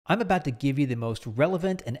I'm about to give you the most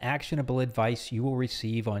relevant and actionable advice you will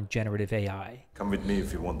receive on generative AI. Come with me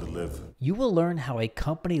if you want to live. You will learn how a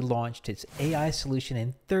company launched its AI solution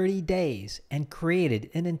in 30 days and created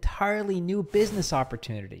an entirely new business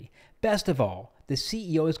opportunity. Best of all, the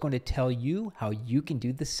CEO is going to tell you how you can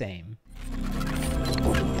do the same.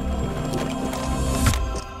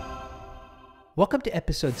 Welcome to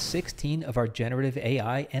episode 16 of our Generative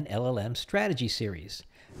AI and LLM strategy series.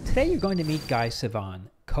 Today you're going to meet Guy Sivan,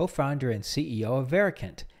 co-founder and CEO of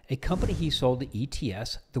Vericant, a company he sold to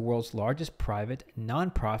ETS, the world's largest private,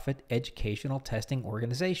 nonprofit educational testing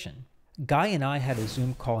organization. Guy and I had a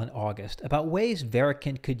Zoom call in August about ways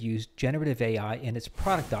Vericant could use generative AI in its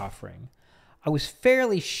product offering. I was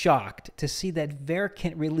fairly shocked to see that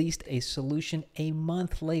Vericant released a solution a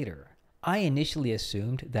month later. I initially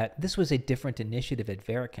assumed that this was a different initiative at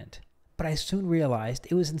Vericant, but I soon realized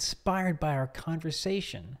it was inspired by our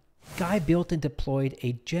conversation. Guy built and deployed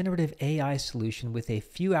a generative AI solution with a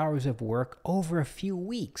few hours of work over a few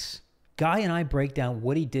weeks. Guy and I break down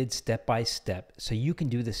what he did step by step so you can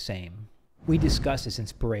do the same. We discuss his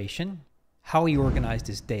inspiration, how he organized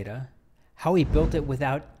his data, how he built it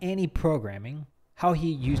without any programming, how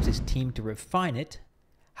he used his team to refine it,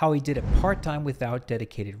 how he did it part-time without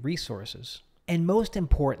dedicated resources, and most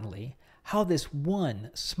importantly, how this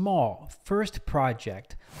one small first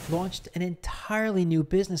project launched an entirely new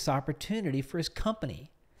business opportunity for his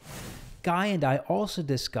company. Guy and I also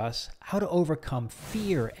discuss how to overcome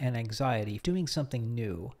fear and anxiety doing something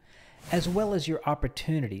new, as well as your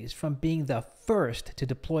opportunities from being the first to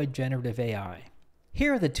deploy generative AI.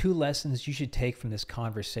 Here are the two lessons you should take from this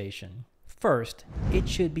conversation. First, it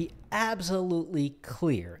should be absolutely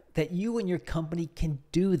clear that you and your company can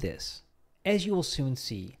do this. As you will soon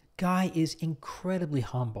see, Guy is incredibly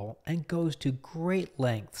humble and goes to great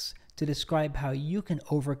lengths to describe how you can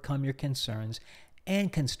overcome your concerns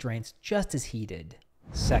and constraints just as he did.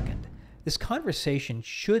 Second, this conversation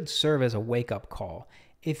should serve as a wake-up call.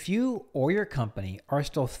 If you or your company are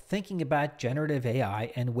still thinking about generative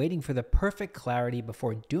AI and waiting for the perfect clarity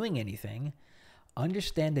before doing anything,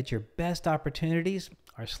 understand that your best opportunities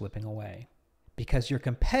are slipping away because your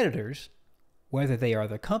competitors, whether they are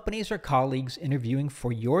the companies or colleagues interviewing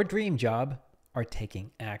for your dream job, are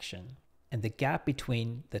taking action. And the gap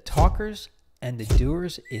between the talkers and the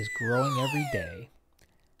doers is growing every day.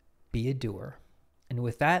 Be a doer. And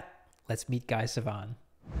with that, let's meet Guy Sivan.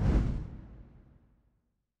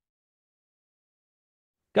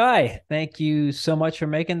 Guy, thank you so much for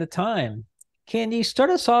making the time. Can you start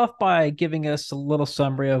us off by giving us a little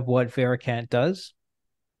summary of what Vericant does?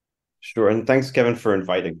 Sure. And thanks, Kevin, for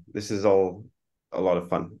inviting. This is all a lot of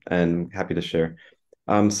fun and happy to share.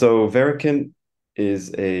 So Vericant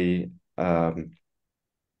is a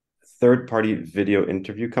third-party video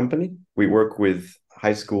interview company. We work with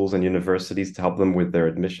high schools and universities to help them with their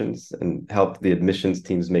admissions and help the admissions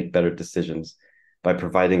teams make better decisions by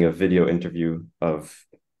providing a video interview of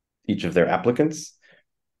each of their applicants.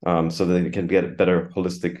 So that they can get a better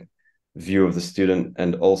holistic view of the student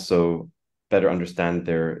and also better understand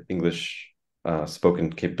their English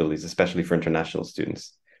spoken capabilities, especially for international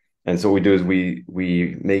students. And so what we do is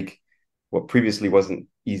we make what previously wasn't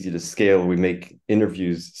easy to scale, we make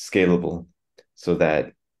interviews scalable so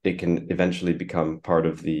that it can eventually become part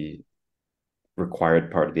of the required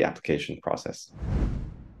part of the application process.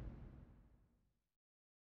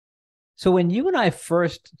 So when you and I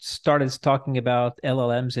first started talking about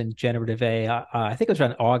LLMs and generative AI, I think it was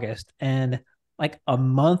around August, and like a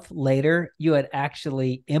month later, you had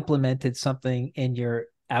actually implemented something in your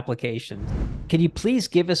application. Can you please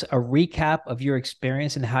give us a recap of your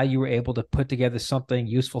experience and how you were able to put together something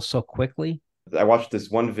useful so quickly? I watched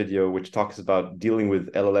this one video which talks about dealing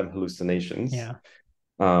with LLM hallucinations. Yeah.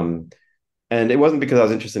 And it wasn't because I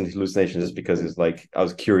was interested in hallucinations, just because it's like I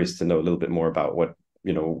was curious to know a little bit more about what,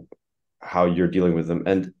 how you're dealing with them.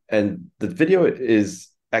 And the video is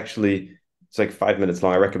actually, it's like 5 minutes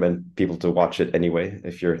long. I recommend people to watch it anyway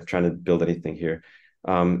if you're trying to build anything here.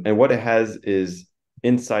 And what it has is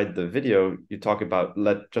inside the video, you talk about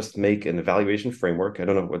just make an evaluation framework. I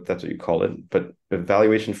don't know what that's what you call it, but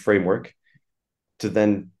evaluation framework to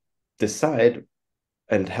then decide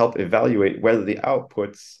and help evaluate whether the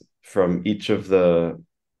outputs from each of the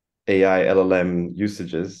AI LLM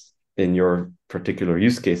usages in your particular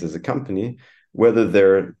use case as a company, whether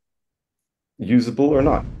they're usable or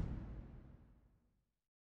not.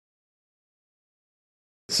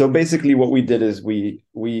 So basically what we did is we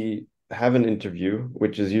have an interview,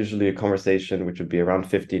 which is usually a conversation, which would be around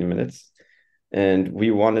 15 minutes. And we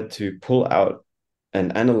wanted to pull out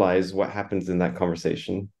and analyze what happens in that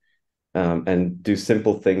conversation, and do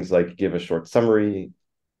simple things like give a short summary,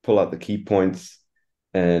 pull out the key points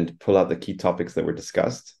and pull out the key topics that were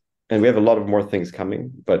discussed. And we have a lot of more things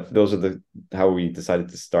coming, but those are the how we decided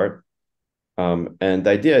to start. And the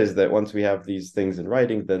idea is that once we have these things in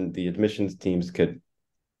writing, then the admissions teams could,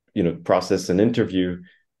 process an interview,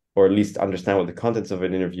 or at least understand what the contents of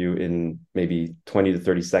an interview in maybe 20 to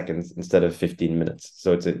 30 seconds instead of 15 minutes.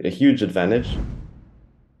 So it's a huge advantage.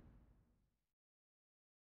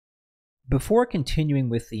 Before continuing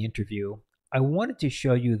with the interview, I wanted to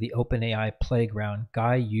show you the OpenAI playground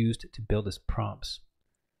Guy used to build his prompts.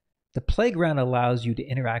 The playground allows you to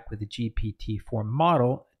interact with the GPT-4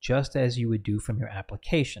 model just as you would do from your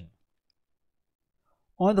application.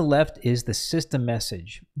 On the left is the system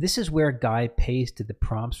message. This is where Guy pasted the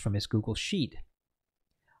prompts from his Google Sheet.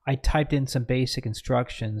 I typed in some basic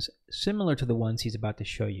instructions similar to the ones he's about to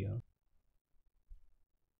show you.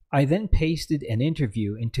 I then pasted an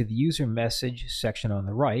interview into the user message section on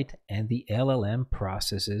the right, and the LLM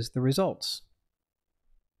processes the results.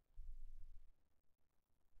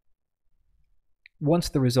 Once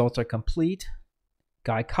the results are complete,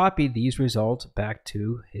 Guy copied these results back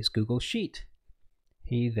to his Google Sheet.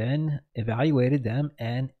 He then evaluated them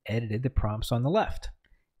and edited the prompts on the left.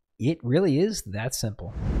 It really is that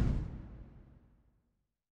simple.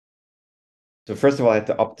 So first of all, I had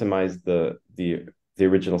to optimize the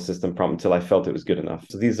original system prompt until I felt it was good enough.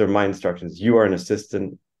 So these are my instructions. You are an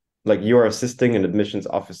assistant, like you are assisting an admissions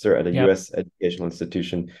officer at a US educational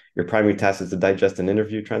institution. Your primary task is to digest an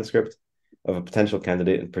interview transcript of a potential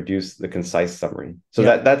candidate and produce the concise summary. So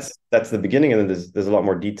that's the beginning, and then there's a lot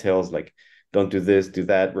more details, like don't do this, do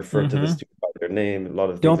that, refer to the student by their name, a lot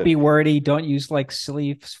of things. Don't be wordy, don't use like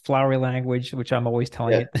silly, flowery language, which I'm always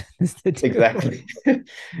telling it to do. Exactly.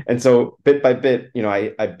 And so bit by bit,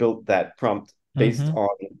 I built that prompt based on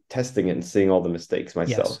testing it and seeing all the mistakes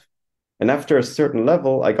myself. Yes. And after a certain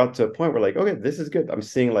level, I got to a point where like, okay, this is good. I'm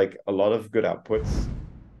seeing like a lot of good outputs.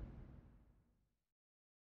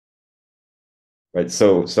 Right.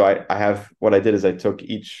 So I have, what I did is I took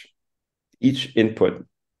each input,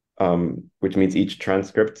 which means each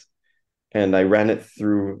transcript, and I ran it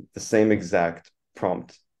through the same exact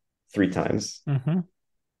prompt 3 times.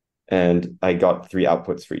 And I got 3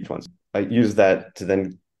 outputs for each one. I used that to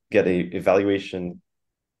then get a evaluation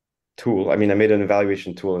tool. I mean, I made an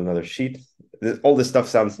evaluation tool in another sheet. All this stuff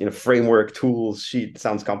sounds, framework, tools, sheet,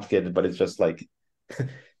 sounds complicated, but it's just like,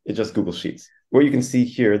 it's just Google Sheets. What you can see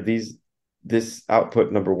here, this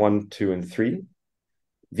output number 1, 2, and 3,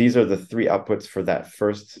 these are the 3 outputs for that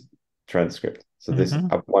first transcript. So this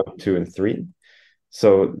up 1, 2, and 3.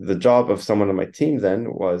 So the job of someone on my team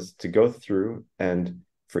then was to go through and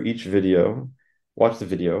for each video, watch the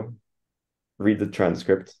video, read the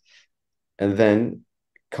transcript, and then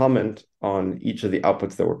comment on each of the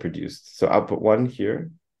outputs that were produced. So output 1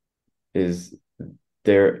 here is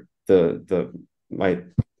my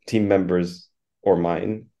team members or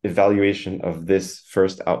mine evaluation of this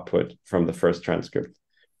first output from the first transcript.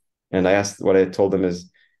 And what I told them is,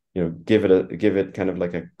 give it kind of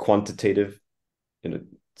like a quantitative,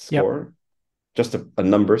 score, just a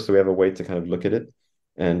number. So we have a way to kind of look at it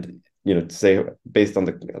and, to say based on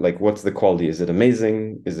what's the quality? Is it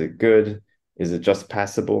amazing? Is it good? Is it just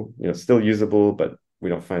passable? Still usable, but we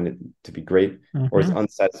don't find it to be great, or is it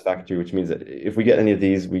unsatisfactory, which means that if we get any of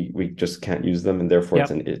these, we just can't use them, and therefore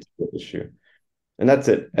it's an issue. And that's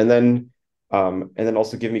it. And then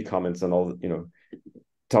also give me comments on all,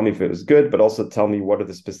 tell me if it was good, but also tell me what are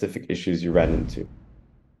the specific issues you ran into.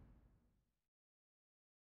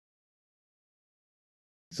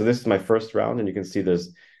 So this is my first round, and you can see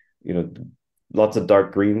there's, lots of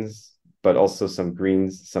dark greens, but also some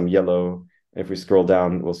greens, some yellow. And if we scroll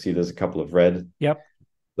down, we'll see there's a couple of red.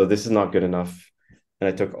 So this is not good enough. And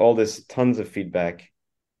I took all this, tons of feedback,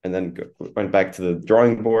 and then went back to the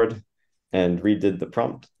drawing board and redid the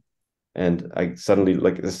prompt. And I suddenly,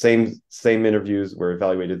 like the same interviews were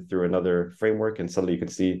evaluated through another framework, and suddenly you can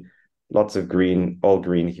see lots of green, all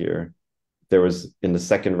green here. There was, in the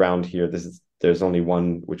second round here, there's only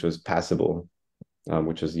one which was passable,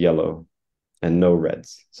 which was yellow, and no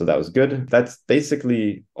reds. So that was good. That's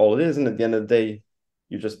basically all it is. And at the end of the day,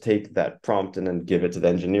 you just take that prompt and then give it to the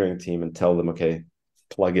engineering team and tell them, okay,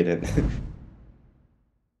 plug it in.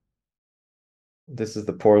 This is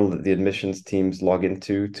the portal that the admissions teams log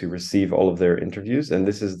into to receive all of their interviews. And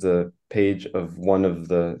this is the page of one of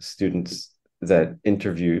the students that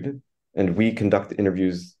interviewed. And we conduct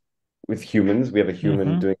interviews with humans. We have a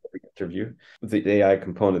human doing every interview. The AI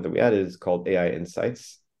component that we added is called AI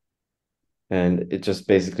Insights. And it's just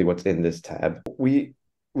basically what's in this tab. We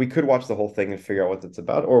could watch the whole thing and figure out what it's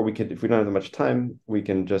about, or we could, if we don't have that much time, we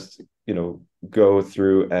can just, go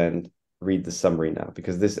through and read the summary now,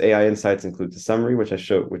 because this AI insights includes the summary, which I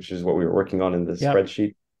showed, which is what we were working on in the Yep.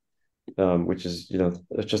 spreadsheet, which is,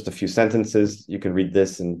 just a few sentences. You can read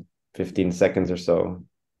this in 15 seconds or so.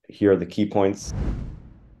 Here are the key points.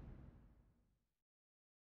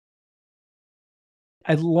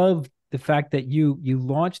 I love the fact that you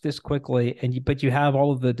launched this quickly but you have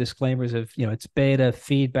all of the disclaimers of, it's beta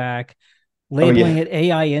feedback, Oh labeling yeah. it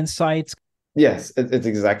AI insights. Yes, it's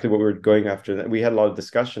exactly what we were going after. We had a lot of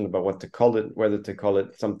discussion about what to call it, whether to call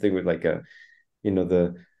it something with like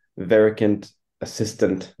the Vericant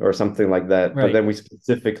assistant or something like that. But Right. then we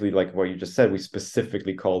specifically, like what you just said, we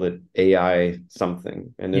specifically called it AI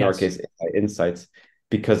something. And in our Yes. case, AI insights,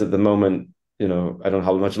 because at the moment, I don't know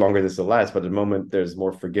how much longer this will last, but at the moment there's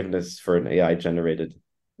more forgiveness for an AI generated,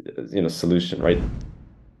 solution, right?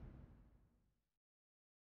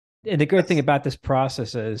 And the great thing about this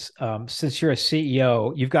process is, since you're a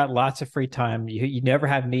CEO, you've got lots of free time. You never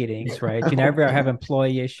have meetings, right? You never have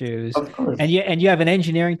employee issues, Of course. and you have an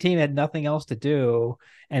engineering team that had nothing else to do,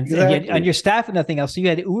 and Exactly. your staff had nothing else. So you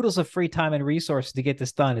had oodles of free time and resources to get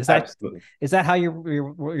this done. Absolutely. Is that how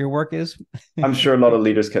your work is? I'm sure a lot of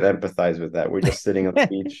leaders can empathize with that. We're just sitting on the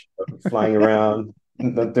beach, flying around,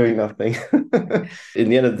 not doing nothing. In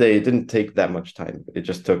the end of the day, it didn't take that much time. It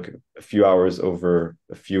just took a few hours over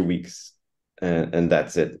a few weeks, and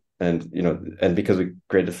that's it. And because we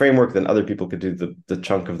created a framework, then other people could do the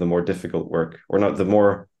chunk of the more difficult work, or not the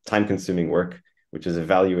more time-consuming work, which is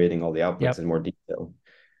evaluating all the outputs Yep. in more detail.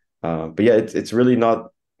 But yeah, it's really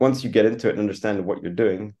not, once you get into it and understand what you're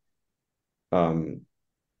doing, um,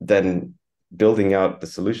 then building out the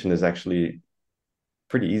solution is actually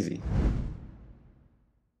pretty easy.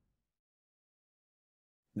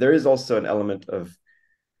 There is also an element of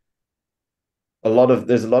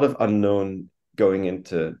there's a lot of unknown going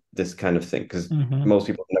into this kind of thing, because Hmm. most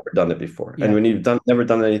people have never done it before. And Yeah. when you've never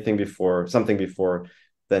done anything before, something before,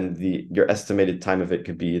 then your estimated time of it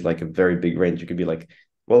could be like a very big range. You could be like,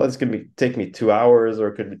 well, it's going to take me 2 hours, or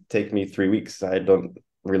it could take me 3 weeks. I don't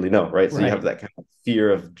really know, right? So you have Right. that kind of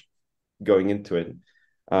fear of going into it.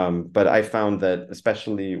 But I found that,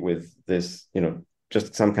 especially with this,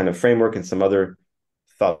 just some kind of framework and some other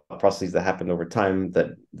thought processes that happened over time,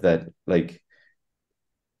 that like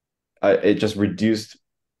it just reduced.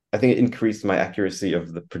 I think it increased my accuracy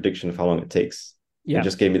of the prediction of how long it takes. It Yeah.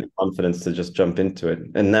 just gave me the confidence to just jump into it.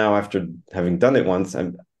 And now, after having done it once,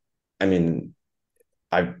 I mean,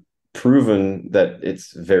 I've proven that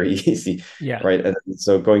it's very easy, Yeah. right? And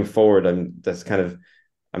so going forward, I'm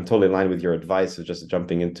totally aligned with your advice of just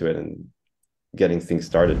jumping into it and getting things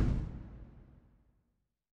started.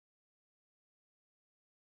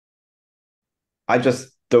 I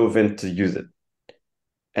just dove in to use it.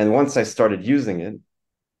 And once I started using it,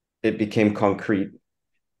 it became concrete.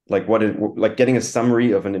 Like getting a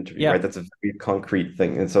summary of an interview, right? Yeah. That's a very concrete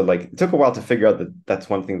thing. And so like it took a while to figure out that that's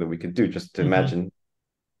one thing that we could do, just to Hmm. imagine.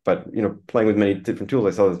 But playing with many different tools,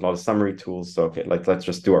 I saw there's a lot of summary tools. So okay, like let's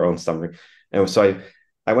just do our own summary. And so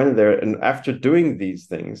I went in there, and after doing these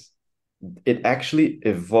things, it actually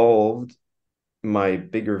evolved my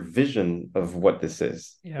bigger vision of what this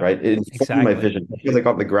is, Yeah. right? It informed my Exactly. vision because I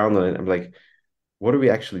got the ground on it. I'm like, what are we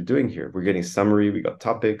actually doing here? We're getting summary, we got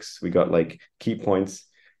topics, we got like key points.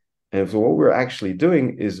 And so what we're actually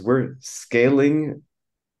doing is we're scaling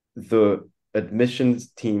the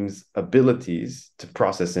admissions team's abilities to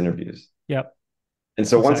process interviews. Yep. And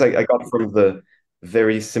so once I Exactly. got from the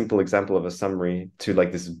very simple example of a summary to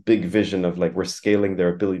like this big vision of like we're scaling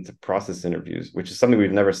their ability to process interviews, which is something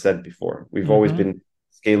we've never said before. We've always Hmm. been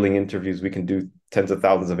scaling interviews. We can do tens of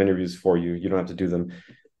thousands of interviews for you. You don't have to do them.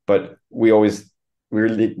 But we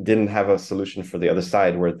really didn't have a solution for the other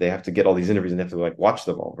side, where they have to get all these interviews and they have to like watch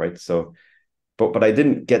them all, right? So, but I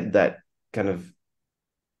didn't get kind of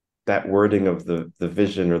that wording of the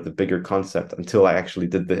vision or the bigger concept until I actually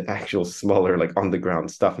did the actual smaller, like on the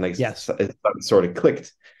ground stuff, and Yes. it sort of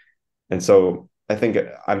clicked. And so I think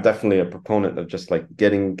I'm definitely a proponent of just like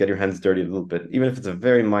get your hands dirty a little bit, even if it's a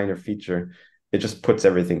very minor feature. It just puts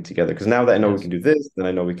everything together. Because now that I know we Yes. can do this, then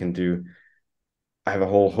I know we can do. I have a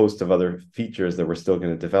whole host of other features that we're still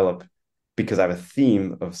going to develop, because I have a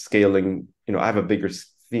theme of scaling. I have a bigger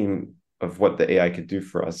theme of what the AI could do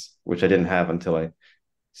for us, which I didn't have until I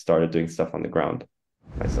started doing stuff on the ground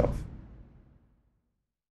myself.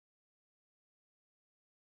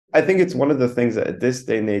 I think it's one of the things that at this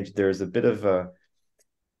day and age, there's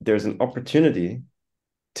an opportunity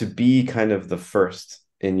to be kind of the first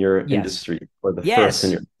in your Yes. industry, or the first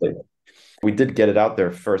in Yes. your state. We did get it out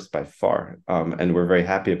there first by far, and we're very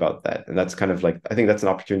happy about that. And that's kind of like, I think that's an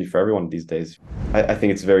opportunity for everyone these days. I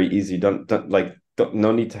think it's very easy. Don't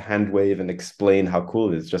no need to hand wave and explain how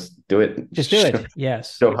cool it is. Just do it. Just do Show, it.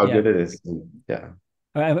 Yes. show how Yeah. good it is. Yeah.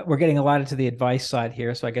 We're getting a lot into the advice side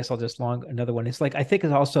here, so I guess I'll just long another one. It's like I think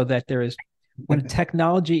it's also that there is when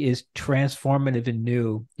technology is transformative and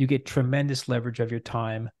new, you get tremendous leverage of your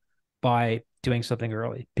time by doing something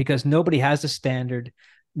early because nobody has a standard,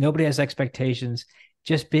 nobody has expectations.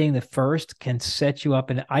 Just being the first can set you up.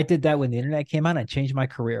 And I did that when the internet came out and changed my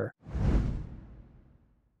career.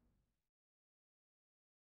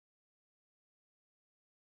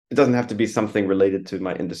 It doesn't have to be something related to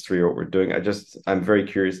my industry or what we're doing. I'm very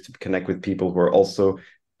curious to connect with people who are also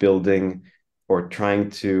building or trying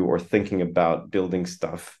to or thinking about building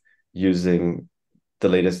stuff using the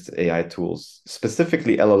latest AI tools,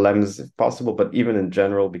 specifically LLMs if possible, but even in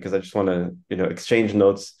general, because I just want to, exchange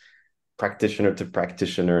notes practitioner to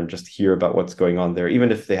practitioner and just hear about what's going on there,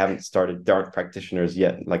 even if they haven't started, they aren't practitioners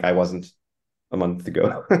yet. Like I wasn't a month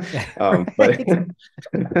ago. But Right.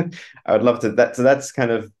 I would love to that. So that's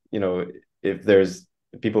kind of, if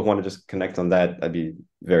people want to just connect on that, I'd be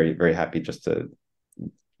very, very happy just to,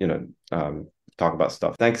 you know, talk about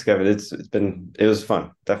stuff. Thanks, Kevin. It was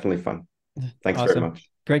fun. Definitely fun. Thanks very Awesome. much.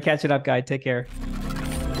 Great catching up, Guy. Take care.